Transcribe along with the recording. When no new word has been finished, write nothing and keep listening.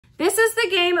This is the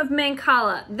game of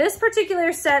Mancala. This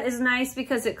particular set is nice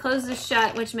because it closes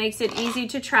shut, which makes it easy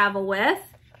to travel with.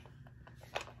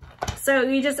 So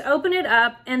you just open it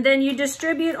up and then you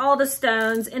distribute all the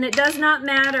stones, and it does not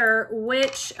matter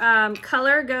which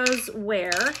color goes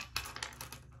where. I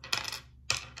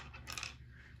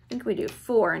think we do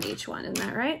 4 in each one, isn't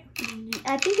that right?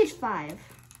 I think it's 5.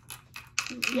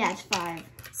 Yeah, it's 5.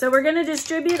 So we're gonna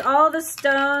distribute all the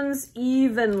stones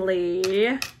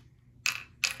evenly.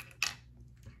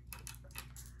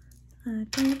 I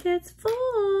think it's 4.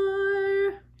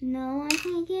 No, I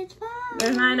think it's 5.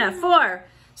 There's not enough. 4.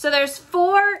 So there's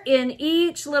 4 in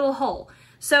each little hole.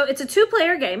 So it's a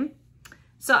 2-player game.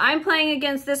 So I'm playing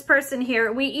against this person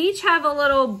here. We each have a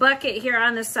little bucket here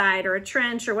on the side, or a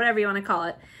trench, or whatever you want to call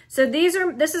it. So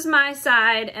this is my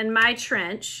side and my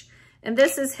trench, and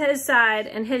this is his side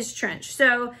and his trench.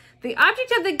 So the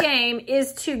object of the game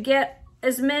is to get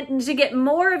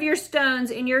more of your stones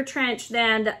in your trench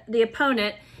than the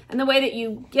opponent. And the way that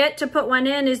you get to put one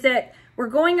in is that we're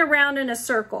going around in a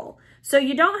circle. So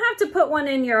you don't have to put one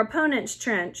in your opponent's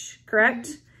trench, correct?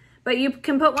 Mm-hmm. But you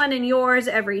can put one in yours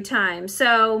every time.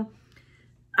 So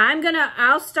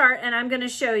I'll start and I'm gonna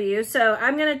show you. So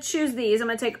I'm gonna choose these. I'm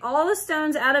gonna take all the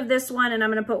stones out of this one and I'm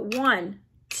gonna put 1,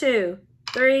 2,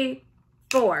 3,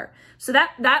 4. So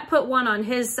that put 1 on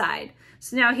his side.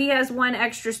 So now he has 1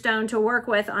 extra stone to work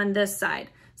with on this side.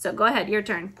 So go ahead, your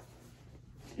turn.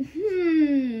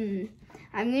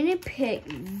 I'm gonna pick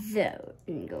those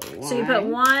and go 1. So you put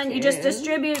 1, 2, you just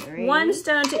distribute 3, 1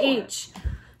 stone to 4. each.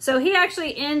 So he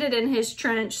actually ended in his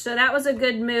trench. So that was a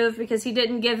good move because he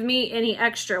didn't give me any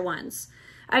extra ones.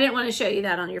 I didn't want to show you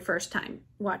that on your first time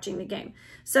watching the game.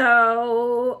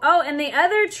 So, oh, and the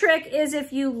other trick is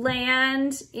if you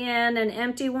land in an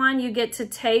empty one, you get to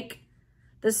take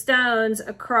the stones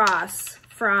across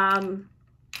from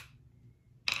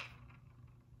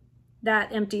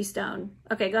that empty stone.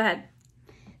 Okay, go ahead.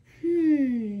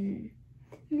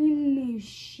 Let me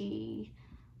see.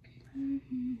 I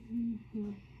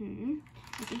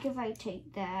think if I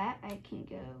take that, I can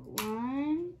go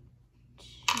 1,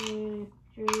 2,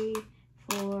 3,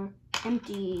 4,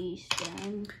 empty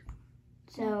stone.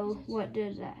 So what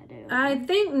does that do? I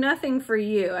think nothing for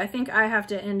you. I think I have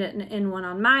to end it in one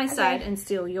on my side and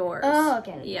steal yours. Oh,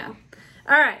 okay. Yeah.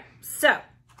 All right. So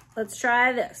let's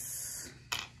try this.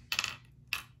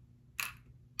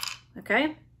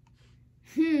 Okay.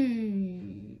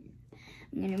 I'm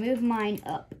gonna move mine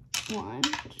up. 1,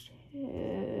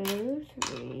 2,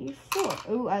 3, 4.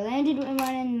 Ooh, I landed with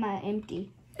one in my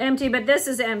empty. Empty, but this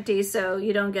is empty, so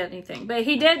you don't get anything. But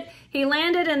he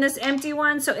landed in this empty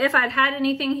one, so if I'd had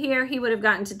anything here, he would have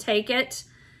gotten to take it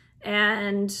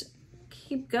and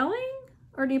keep going?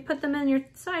 Or do you put them in your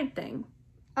side thing?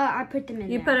 I put them in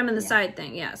You put them in the side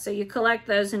thing, yeah. So you collect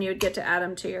those and you would get to add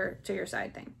them to your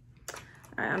side thing.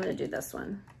 All right, I'm gonna do this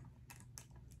one.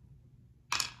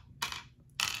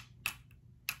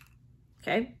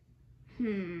 Okay.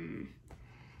 I'm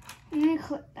gonna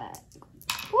click that.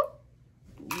 Whoop,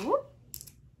 whoop,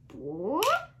 whoop,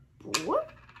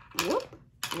 whoop, whoop,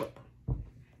 whoop.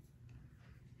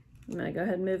 I'm gonna go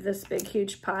ahead and move this big,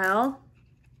 huge pile.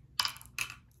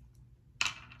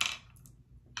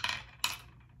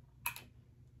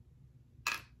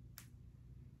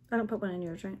 I don't put one in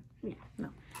yours, right? Yeah. No.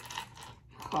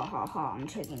 Ha ha ha, I'm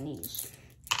taking these.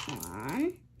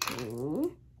 1,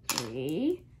 2,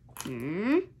 3.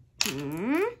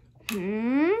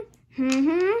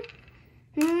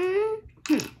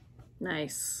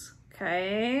 Nice.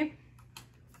 Okay.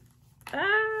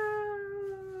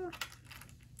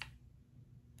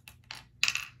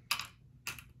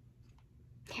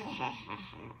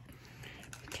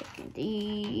 Taking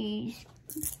these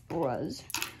bras.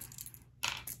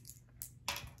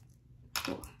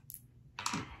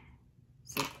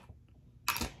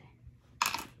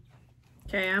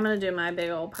 Okay, I'm gonna do my big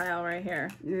old pile right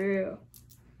here. Yeah.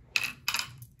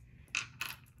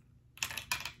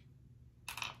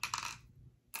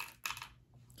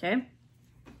 Okay.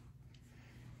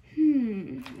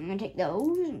 I'm gonna take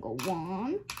those and go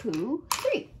 1, 2,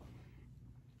 3.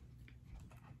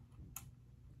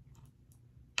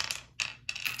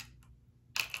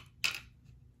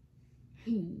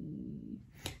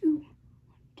 Ooh.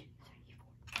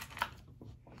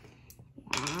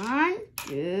 1,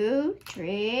 2,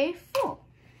 3, 4.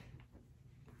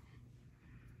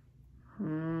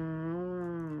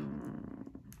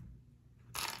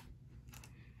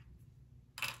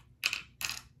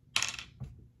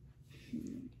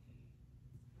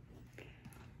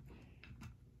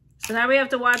 So now we have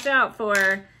to watch out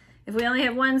for if we only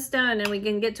have 1 stone and we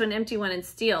can get to an empty one and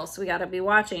steal. So we got to be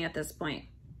watching at this point.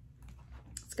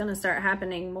 It's gonna start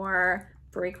happening more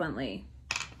frequently.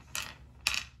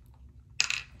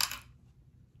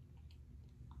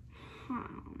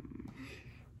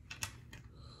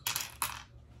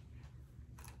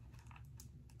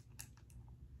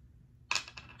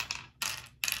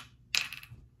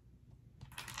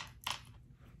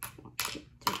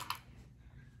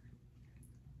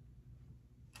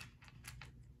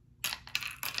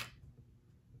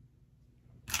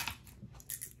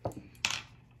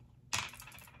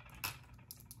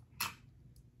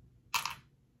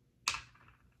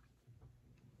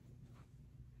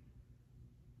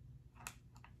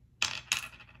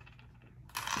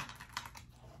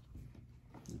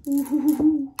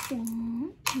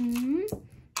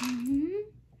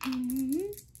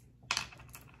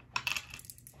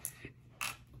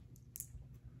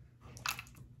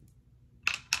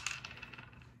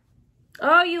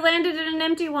 Oh, you landed in an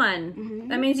empty one.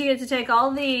 That means you get to take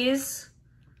all these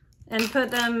and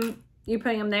put them, you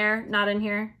putting them there, not in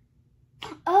here?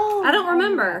 Oh. I don't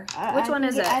remember. Which one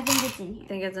is it? I think it's in here. I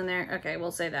think it's in there. Okay,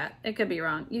 we'll say that. It could be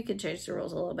wrong. You could change the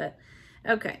rules a little bit.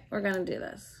 Okay, we're going to do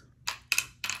this.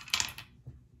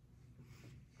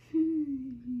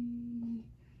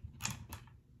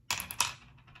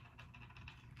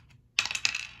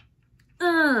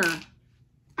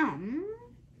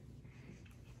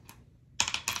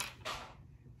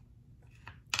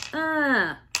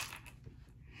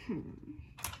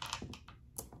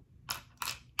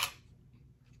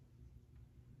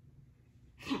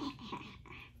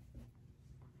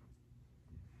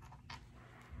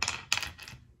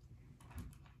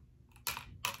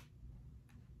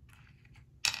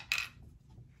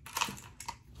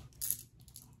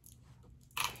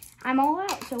 I'm all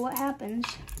out, so what happens?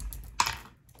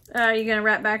 Are you going to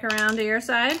wrap back around to your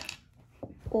side?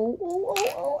 Oh,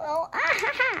 ah,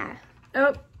 ha, ha.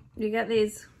 Oh, you got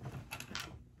these.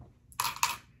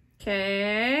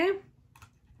 Okay.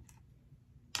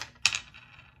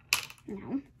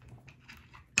 No.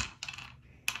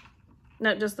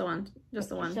 No, just the one. Just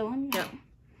the one. Just the one? Yep.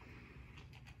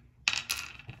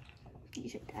 You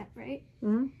said that, right?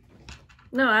 Mm-hmm.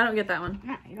 No, I don't get that one.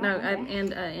 No, you don't. No,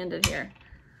 I ended here.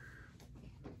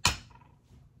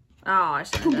 Oh, I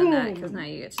should have done that because now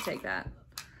you get to take that.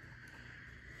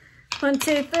 1,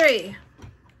 2, 3.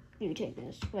 You take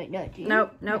this. Wait, no, do you?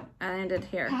 Nope, nope. I ended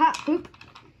here. Haha, poop.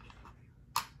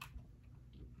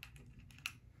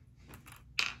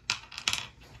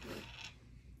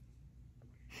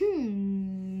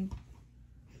 I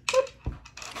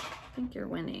think you're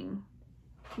winning.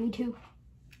 Me too.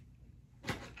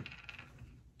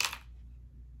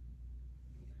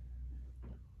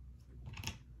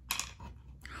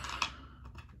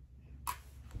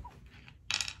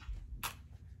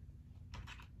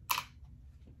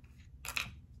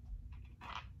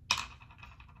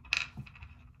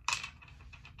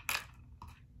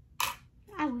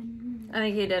 I win. I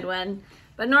think you did win.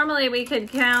 But normally we could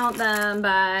count them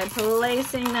by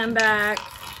placing them back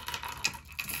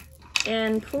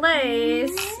in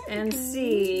place and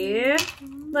see.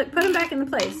 Look, put them back into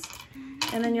place.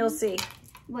 And then you'll see.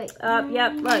 Wait.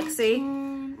 Yep, look, see?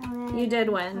 10, 11, You did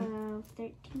win. 12,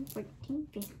 13, 14,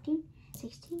 15,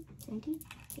 16, 17,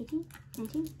 18,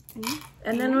 19, 20.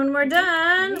 And then when we're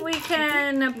done, we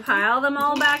can pile them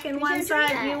all back in one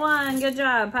side. You won. Good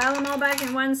job. Pile them all back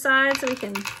in one side so we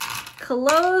can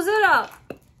close it up.